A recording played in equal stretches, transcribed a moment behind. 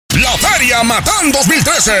Feria Amatan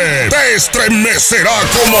 2013 te estremecerá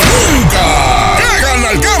como nunca. Llegan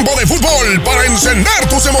al campo de fútbol para encender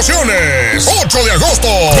tus emociones. 8 de agosto,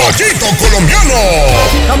 Rayito Colombiano.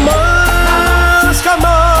 Jamás,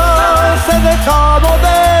 jamás he dejado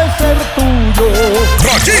de ser tuyo.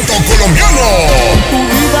 Rayito Colombiano. Tu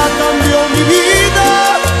vida cambió mi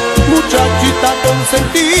vida, muchachita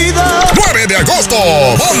consentida. 9 de agosto,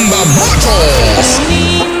 Banda Machos. Un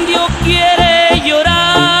indio quiere llorar,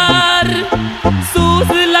 sus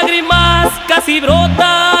lágrimas casi brotan.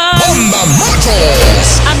 Banda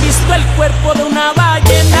Machos. ¿Han visto el cuerpo de una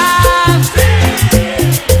ballena?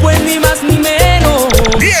 Pues ni más ni menos.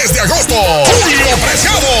 10 de agosto, Julio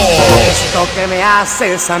Preciado. Esto que me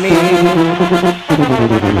haces a mí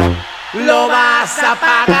lo vas a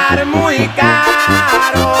pagar muy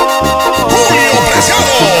caro. Julio Preciado.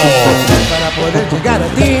 Para poder llegar a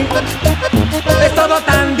ti es todo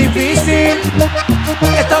tan difícil,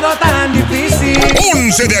 es todo tan difícil.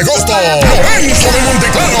 11 de agosto, Lorenzo de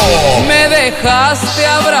Monteclaro. Me dejaste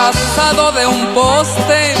abrazado de un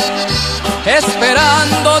poste,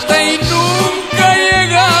 esperándote y nunca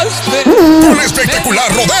llegaste. Un espectacular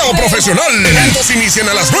rodeo profesional. Eventos inician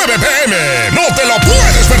a las 9 p.m. No te lo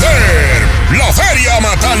puedes perder. La Feria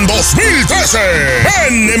Amatan 2013.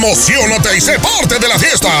 Ven, emociónate y sé parte de la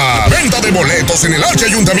fiesta. Venta de boletos en el H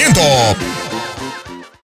Ayuntamiento.